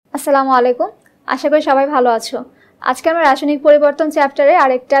আসসালামু আলাইকুম। আশা করি সবাই ভালো আছো। আজকে আমরা রাসায়নিক পরিবর্তন চ্যাপ্টারে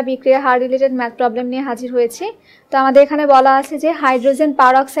আরেকটা বিক্রিয়া হার রিলেটেড ম্যাথ প্রবলেম নিয়ে হাজির হয়েছি। তো আমাদের এখানে বলা আছে যে হাইড্রোজেন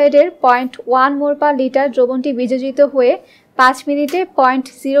পারঅক্সাইডের 0.1 মোল পার লিটার দ্রবণটি বিযোজিত হয়ে 5 মিনিটে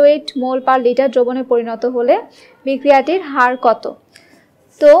 0.08 মোল পার লিটার দ্রবণে পরিণত হলে বিক্রিয়াটির হার কত।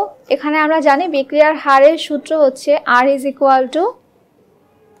 তো এখানে আমরা জানি বিক্রিয়ার হারের সূত্র হচ্ছে R =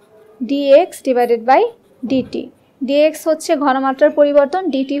 dx / dt। dx হচ্ছে ঘনমাত্রার পরিবর্তন,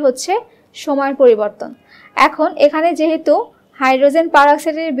 dt হচ্ছে সময়ের পরিবর্তন। এখন এখানে যেহেতু হাইড্রোজেন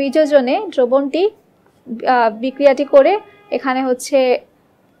পারঅক্সাইডের বিযোজনে দ্রবণটি বিক্রিয়াটি করে এখানে হচ্ছে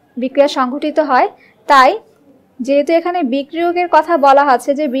বিক্রিয়া সংঘটিত হয়, তাই যেহেতু এখানে বিক্রিয়কের কথা বলা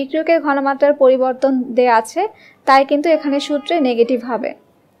আছে যে বিক্রিয়কের ঘনমাত্রার পরিবর্তন দেয়া আছে, তাই কিন্তু এখানে সূত্রে নেগেটিভ হবে।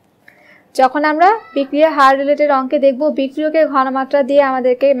 যখন আমরা বিক্রিয়া হার রিলেটেড অঙ্কে দেখব বিক্রিয়কের ঘনমাত্রা দিয়ে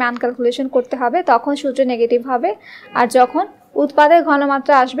আমাদেরকে মান ক্যালকুলেশন করতে হবে, তখন সূত্রে নেগেটিভ হবে। আর যখন উৎপাদের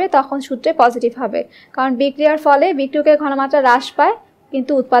ঘনমাত্রা আসবে তখন সূত্রে পজিটিভ হবে, কারণ বিক্রিয়ার ফলে বিক্রিয়কের ঘনমাত্রা হ্রাস পায়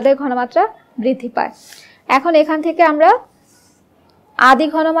কিন্তু উৎপাদের ঘনমাত্রা বৃদ্ধি পায়। এখন এখান থেকে আমরা আদি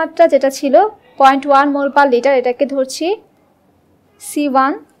ঘনমাত্রা যেটা ছিল 0.1 মোল পার লিটার, এটাকে ধরছি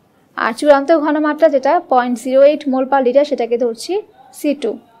C1, আর চূড়ান্ত ঘনমাত্রা যেটা 0.08 মোল পার লিটার সেটাকে ধরছি C2।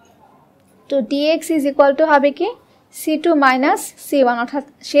 তো dx = হবে কি C2 - C1, অর্থাৎ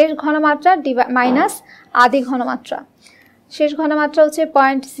শেষ ঘনমাত্রা মাইনাস আদি ঘনমাত্রা। শেষ ঘনমাত্রা হচ্ছে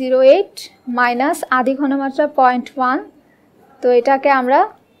 0.08 মাইনাস আদি ঘনমাত্রা 0.1। তো এটাকে আমরা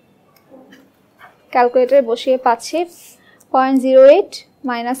ক্যালকুলেটরে বসিয়ে পাচ্ছি 0.08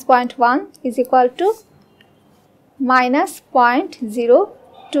 মাইনাস 0.1 =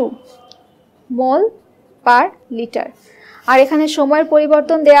 -0.02 মোল পার লিটার। আর এখানে সময়ের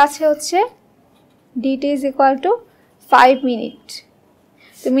পরিবর্তন দেয়া আছে হচ্ছে dt = 5 মিনিট।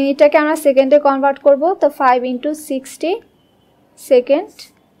 তো মিনিটটাকে আমরা সেকেন্ডে কনভার্ট করব। তো 5 × 60 সেকেন্ড,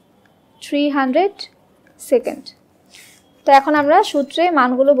 300 সেকেন্ড। তো এখন আমরা সূত্রে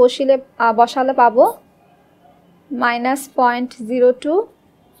মানগুলো বসালে পাবো -0.02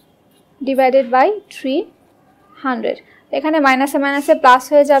 / 300। এখানে মাইনাসে মাইনাসে প্লাস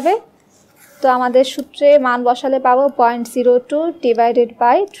হয়ে যাবে। তো আমাদের সূত্রে মান বসালে পাবো 0.02 /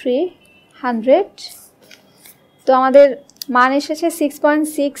 300। তো আমাদের মান এসেছে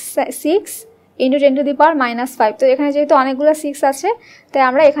 6.66 × 10⁻⁻5। তো এখানে যেহেতু অনেকগুলো 6 আছে, তাই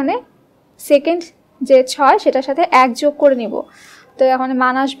আমরা এখানে সেকেন্ড যে 6 সেটার সাথে 1 যোগ করে নিব। তো এখন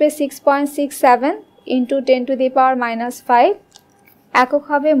মান আসবে 6.67 × 10⁻⁻5। একক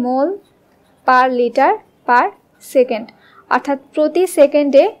হবে মোল পার লিটার পার সেকেন্ড, অর্থাৎ প্রতি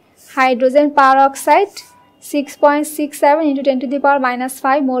সেকেন্ডে হাইড্রোজেন পারঅক্সাইড 6.67 ×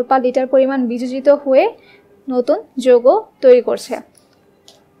 10⁻⁻5 মোল পার লিটার পরিমাণ বিযোজিত হয়ে নতুন যৌগ তৈরি করছে।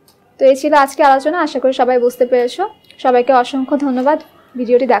 তো এই ছিল আজকে আলোচনা। আশা করি সবাই বুঝতে পেরেছো। সবাইকে অসংখ্য ধন্যবাদ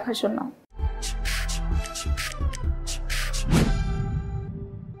ভিডিওটি দেখার জন্য।